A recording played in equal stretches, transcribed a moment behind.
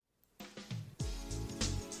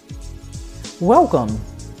Welcome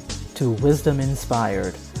to Wisdom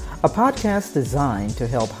Inspired, a podcast designed to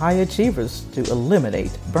help high achievers to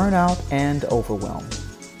eliminate burnout and overwhelm.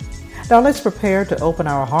 Now let's prepare to open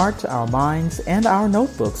our hearts, our minds, and our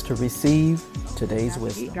notebooks to receive today's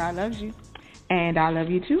wisdom. God loves you, and I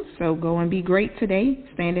love you too. So go and be great today,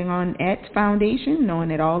 standing on that foundation, knowing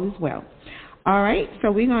that all is well. All right,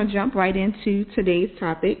 so we're going to jump right into today's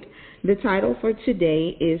topic. The title for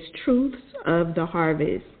today is Truths of the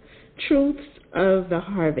Harvest. Truths of the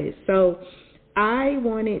Harvest. So I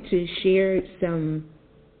wanted to share some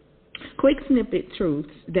quick snippet truths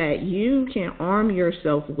that you can arm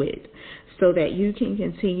yourself with so that you can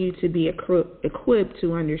continue to be equipped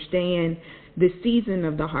to understand the season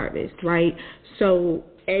of the harvest, right? So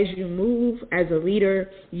as you move as a leader,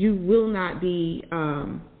 you will not be,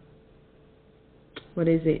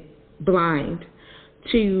 blind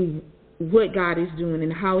to what God is doing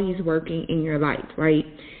and how he's working in your life, right?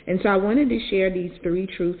 And so I wanted to share these 3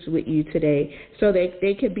 truths with you today so that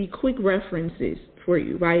they could be quick references for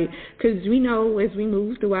you, right? Because we know as we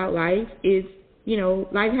move throughout life,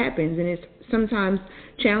 life happens, and it's sometimes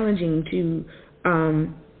challenging to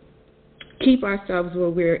keep ourselves where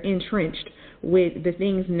we're entrenched with the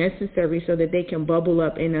things necessary so that they can bubble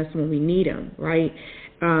up in us when we need them, right?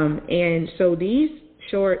 And so these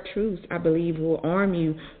short truths, I believe, will arm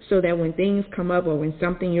you so that when things come up or when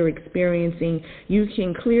something you're experiencing, you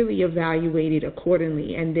can clearly evaluate it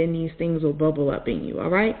accordingly, and then these things will bubble up in you, all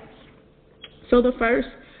right? So the first,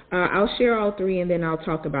 I'll share all 3 and then I'll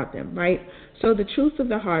talk about them, right? So the truth of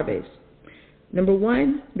the harvest. Number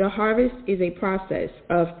 1, the harvest is a process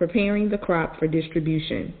of preparing the crop for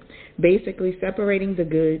distribution, basically separating the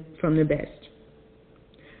good from the best.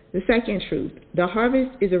 The second truth, the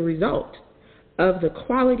harvest is a result of the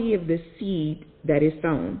quality of the seed that is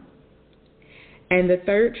sown. And the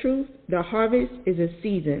third truth, the harvest is a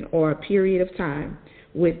season or a period of time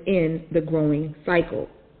within the growing cycle.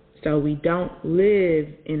 So we don't live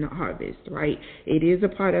in the harvest, right? It is a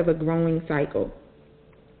part of a growing cycle.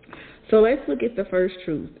 So let's look at the first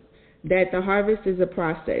truth, that the harvest is a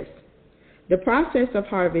process. The process of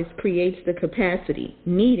harvest creates the capacity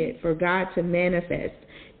needed for God to manifest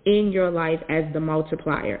in your life as the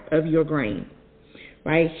multiplier of your grain,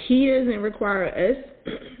 right? He doesn't require us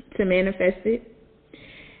to manifest it.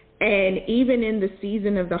 And even in the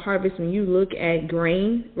season of the harvest, when you look at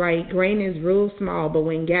grain, right, grain is real small, but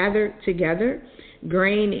when gathered together,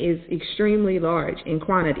 grain is extremely large in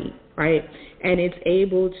quantity, right? And it's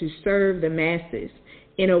able to serve the masses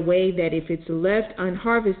in a way that if it's left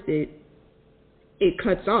unharvested, it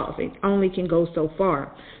cuts off. It only can go so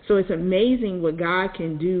far. So it's amazing what God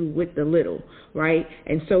can do with the little, right?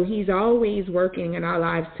 And so he's always working in our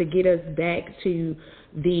lives to get us back to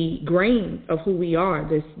the grain of who we are,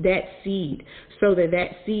 that seed, so that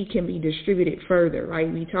seed can be distributed further,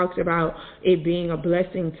 right? We talked about it being a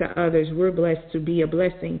blessing to others. We're blessed to be a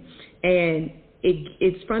blessing. And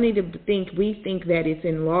it's funny to we think that it's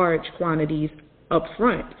in large quantities up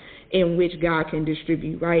front in which God can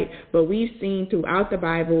distribute, right? But we've seen throughout the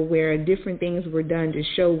Bible where different things were done to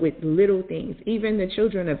show with little things. Even the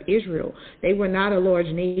children of Israel, they were not a large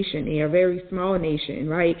nation. They are a very small nation,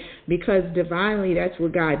 right? Because divinely, that's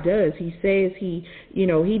what God does. He says he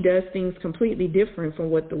does things completely different from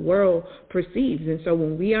what the world perceives. And so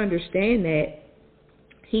when we understand that,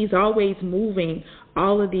 he's always moving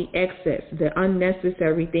all of the excess, the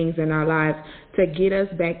unnecessary things in our lives to get us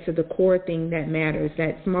back to the core thing that matters,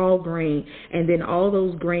 that small grain. And then all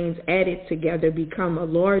those grains added together become a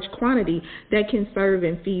large quantity that can serve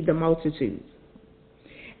and feed the multitudes.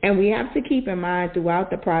 And we have to keep in mind throughout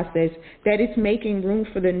the process that it's making room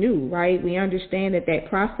for the new, right? We understand that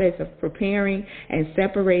process of preparing and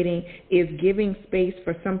separating is giving space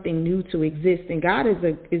for something new to exist. And God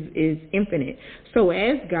is infinite. So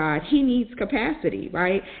as God, he needs capacity,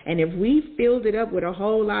 right? And if we filled it up with a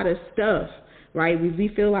whole lot of stuff, right? We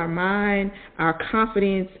fill our mind, our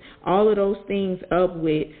confidence, all of those things up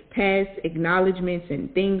with past acknowledgments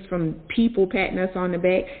and things from people patting us on the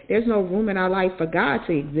back. There's no room in our life for God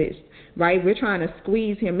to exist, right? We're trying to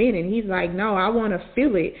squeeze him in, and he's like, no, I want to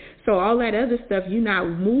feel it. So all that other stuff, you're not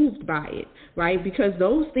moved by it, right? Because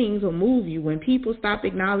those things will move you. When people stop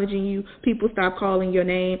acknowledging you, people stop calling your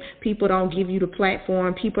name, people don't give you the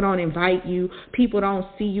platform, people don't invite you, people don't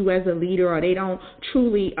see you as a leader, or they don't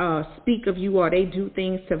truly speak of you, or they do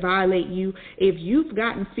things to violate you. If you've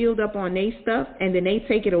gotten filled up on their stuff and then they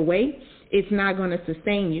take it away, it's not going to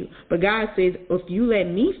sustain you. But God says, if you let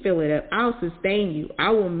me fill it up, I'll sustain you. I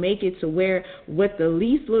will make it to where what the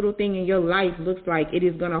least little thing in your life looks like, it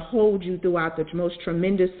is going to hold you throughout the most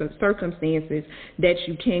tremendous circumstances that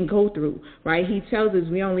you can go through, right? He tells us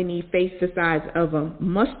we only need faith the size of a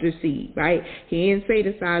mustard seed, right? He didn't say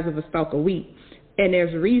the size of a stalk of wheat. And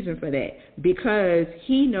there's a reason for that, because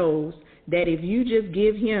he knows that if you just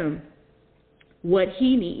give him what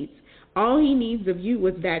he needs, all he needs of you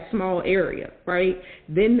was that small area, right?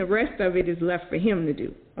 Then the rest of it is left for him to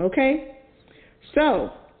do, okay?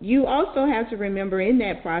 So you also have to remember in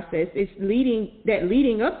that process, it's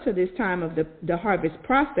leading up to this time of the harvest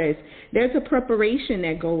process, there's a preparation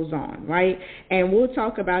that goes on, right? And we'll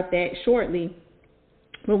talk about that shortly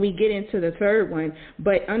when we get into the third one,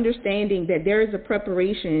 but understanding that there is a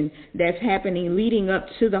preparation that's happening leading up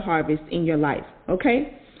to the harvest in your life,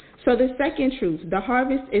 okay? So the second truth, the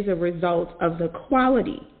harvest is a result of the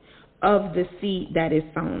quality of the seed that is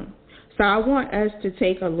sown. So I want us to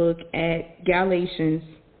take a look at Galatians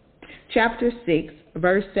chapter 6,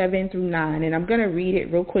 verse 7 through 9, and I'm going to read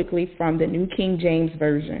it real quickly from the New King James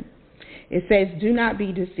Version. It says, "Do not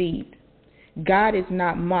be deceived. God is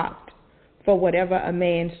not mocked. For whatever a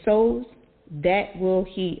man sows, that will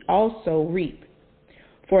he also reap.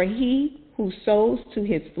 For he who sows to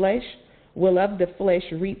his flesh will of the flesh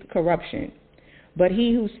reap corruption. But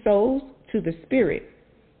he who sows to the Spirit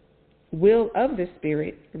will of the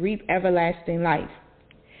Spirit reap everlasting life.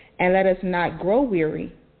 And let us not grow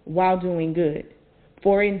weary while doing good.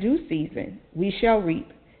 For in due season we shall reap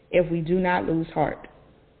if we do not lose heart."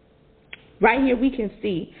 Right here we can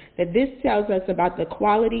see that this tells us about the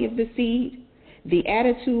quality of the seed, the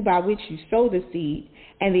attitude by which you sow the seed,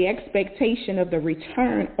 and the expectation of the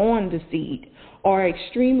return on the seed are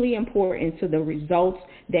extremely important to the results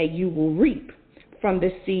that you will reap from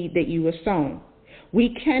the seed that you have sown.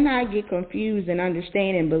 We cannot get confused and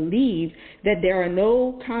understand and believe that there are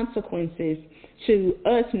no consequences to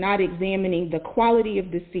us not examining the quality of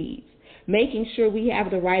the seeds, making sure we have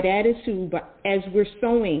the right attitude as we're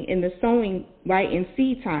sowing, in the sowing, right, in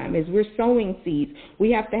seed time, as we're sowing seeds.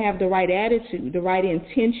 We have to have the right attitude, the right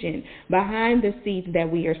intention behind the seeds that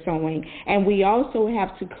we are sowing. And we also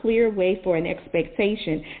have to clear way for an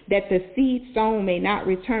expectation that the seed sown may not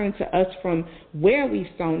return to us from where we've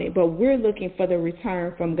sown it, but we're looking for the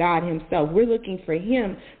return from God himself. We're looking for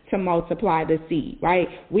him to multiply the seed, right?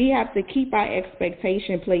 We have to keep our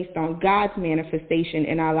expectation placed on God's manifestation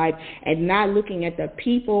in our life and not looking at the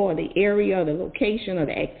people or the area or the location or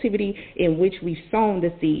the activity in which we've sown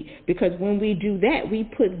the seed. Because when we do that, we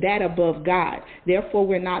put that above God. Therefore,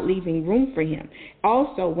 we're not leaving room for him.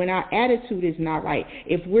 Also, when our attitude is not right,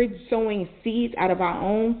 if we're sowing seeds out of our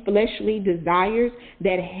own fleshly desires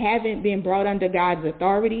that haven't been brought under God's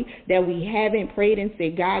authority, that we haven't prayed and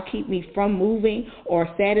said, God, keep me from moving or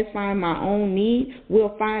satisfying my own need,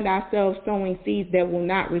 we'll find ourselves sowing seeds that will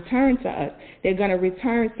not return to us. They're going to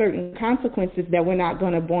return certain consequences that we're not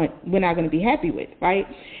going to be happy with, right?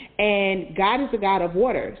 And God is a God of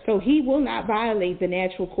order, so he will not violate the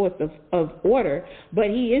natural course of order, but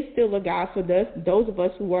he is still a God for those of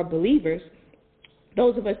us who are believers,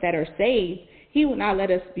 those of us that are saved. He will not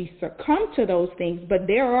let us be succumb to those things, but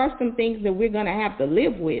there are some things that we're going to have to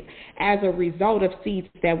live with as a result of seeds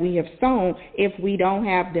that we have sown if we don't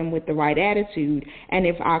have them with the right attitude, and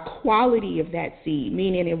if our quality of that seed,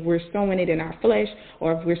 meaning if we're sowing it in our flesh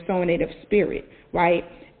or if we're sowing it of spirit, right?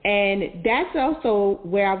 And that's also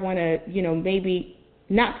where I want to, maybe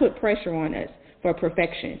not put pressure on us for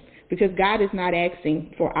perfection, because God is not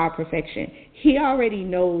asking for our perfection. He already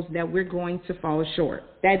knows that we're going to fall short.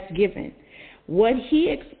 That's given. What he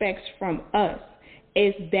expects from us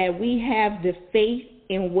is that we have the faith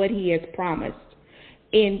in what he has promised,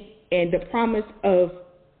 in the promise of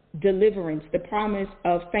deliverance, the promise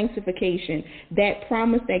of sanctification, that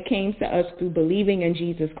promise that came to us through believing in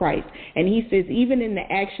Jesus Christ. And he says, even in the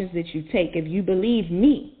actions that you take, if you believe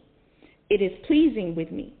me, it is pleasing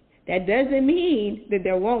with me. That doesn't mean that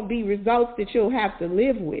there won't be results that you'll have to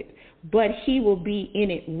live with, but he will be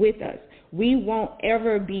in it with us. We won't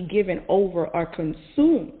ever be given over or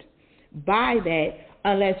consumed by that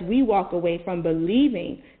unless we walk away from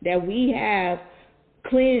believing that we have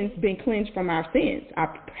been cleansed from our sins,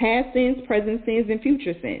 our past sins, present sins, and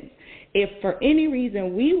future sins. If for any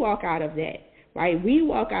reason we walk out of that, right, we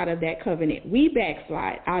walk out of that covenant, we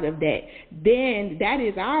backslide out of that, then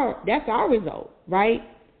that's our result, right?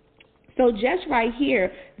 So just right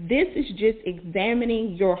here, this is just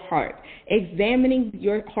examining your heart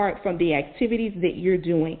from the activities that you're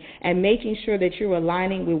doing and making sure that you're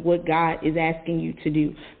aligning with what God is asking you to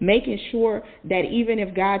do. Making sure that even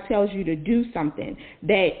if God tells you to do something,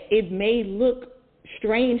 that it may look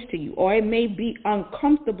strange to you or it may be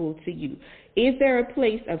uncomfortable to you. Is there a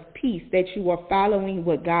place of peace that you are following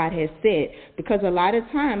what God has said? Because a lot of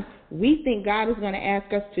times we think God is going to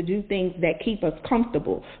ask us to do things that keep us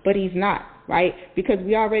comfortable, but he's not, right? Because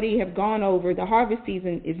we already have gone over the harvest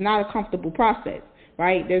season is not a comfortable process,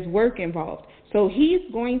 right? There's work involved. So he's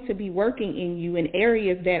going to be working in you in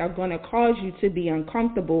areas that are going to cause you to be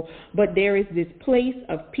uncomfortable, but there is this place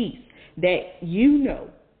of peace that you know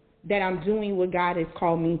that I'm doing what God has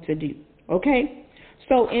called me to do, okay?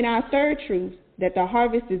 So in our third truth, that the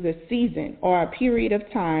harvest is a season or a period of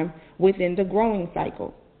time within the growing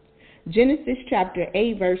cycle. Genesis chapter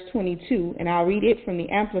 8, verse 22, and I'll read it from the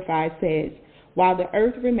Amplified, says, while the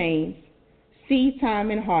earth remains, seed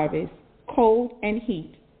time and harvest, cold and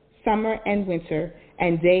heat, summer and winter,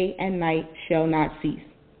 and day and night shall not cease.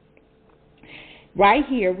 Right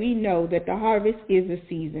here, we know that the harvest is a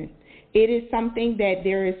season. It is something that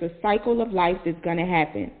there is a cycle of life that's going to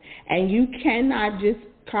happen. And you cannot just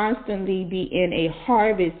constantly be in a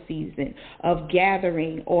harvest season of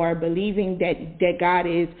gathering or believing that God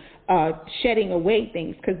is shedding away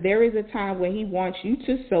things, because there is a time when he wants you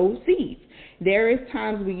to sow seeds. There is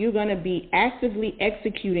times where you're going to be actively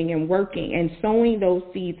executing and working and sowing those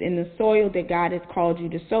seeds in the soil that God has called you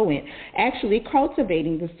to sow in. Actually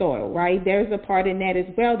cultivating the soil, right? There's a part in that as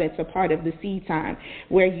well that's a part of the seed time,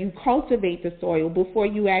 where you cultivate the soil before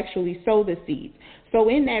you actually sow the seeds. So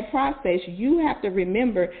in that process, you have to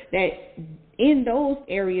remember that in those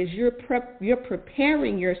areas, you're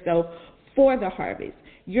preparing yourself for the harvest.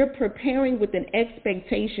 You're preparing with an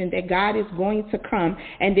expectation that God is going to come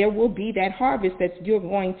and there will be that harvest that you're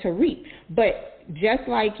going to reap. But just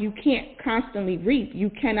like you can't constantly reap,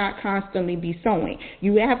 you cannot constantly be sowing.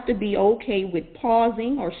 You have to be okay with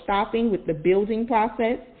pausing or stopping with the building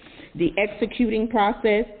process, the executing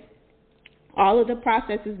process, all of the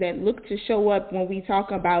processes that look to show up when we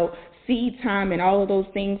talk about seed time and all of those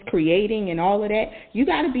things, creating and all of that. You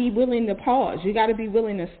got to be willing to pause. You got to be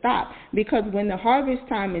willing to stop, because when the harvest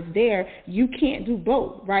time is there, you can't do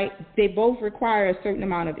both, right? They both require a certain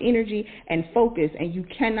amount of energy and focus, and you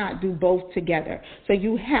cannot do both together. So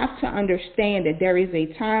you have to understand that there is a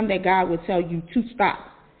time that God will tell you to stop.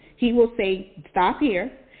 He will say, stop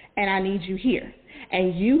here, and I need you here.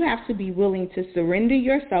 And you have to be willing to surrender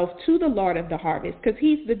yourself to the Lord of the harvest, because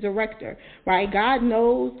he's the director, right? God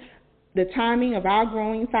knows the timing of our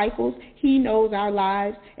growing cycles. He knows our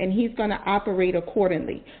lives, and he's going to operate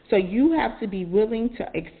accordingly. So you have to be willing to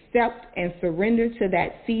accept and surrender to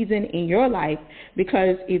that season in your life,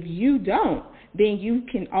 because if you don't, then you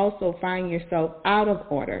can also find yourself out of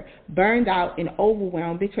order, burned out and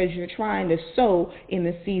overwhelmed, because you're trying to sow in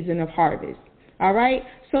the season of harvest. All right?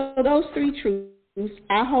 So those three truths,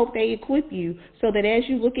 I hope they equip you so that as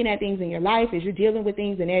you're looking at things in your life, as you're dealing with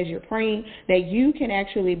things, and as you're praying, that you can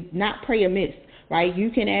actually not pray amiss, right?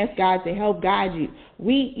 You can ask God to help guide you.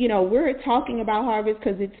 We're talking about harvest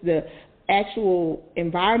because it's the actual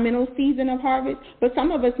environmental season of harvest, but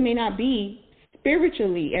some of us may not be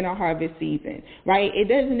spiritually in a harvest season, right? It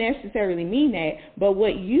doesn't necessarily mean that, but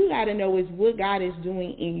what you got to know is what God is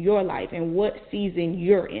doing in your life and what season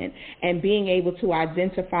you're in, and being able to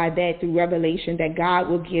identify that through revelation that God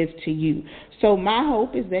will give to you. So my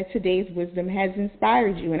hope is that today's wisdom has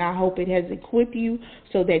inspired you, and I hope it has equipped you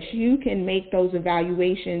so that you can make those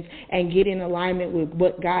evaluations and get in alignment with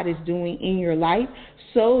what God is doing in your life,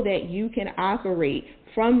 so that you can operate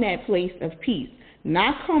from that place of peace.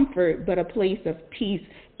 Not comfort, but a place of peace,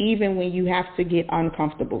 even when you have to get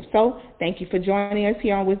uncomfortable. So thank you for joining us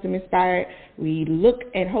here on Wisdom Inspired. We look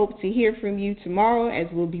and hope to hear from you tomorrow, as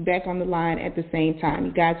we'll be back on the line at the same time.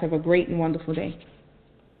 You guys have a great and wonderful day.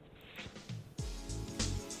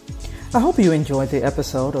 I hope you enjoyed the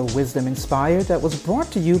episode of Wisdom Inspired that was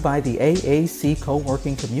brought to you by the AAC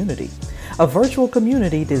Co-working Community, a virtual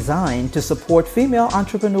community designed to support female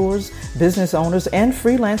entrepreneurs, business owners, and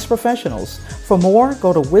freelance professionals. For more,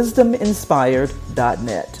 go to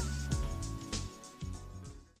wisdominspired.net.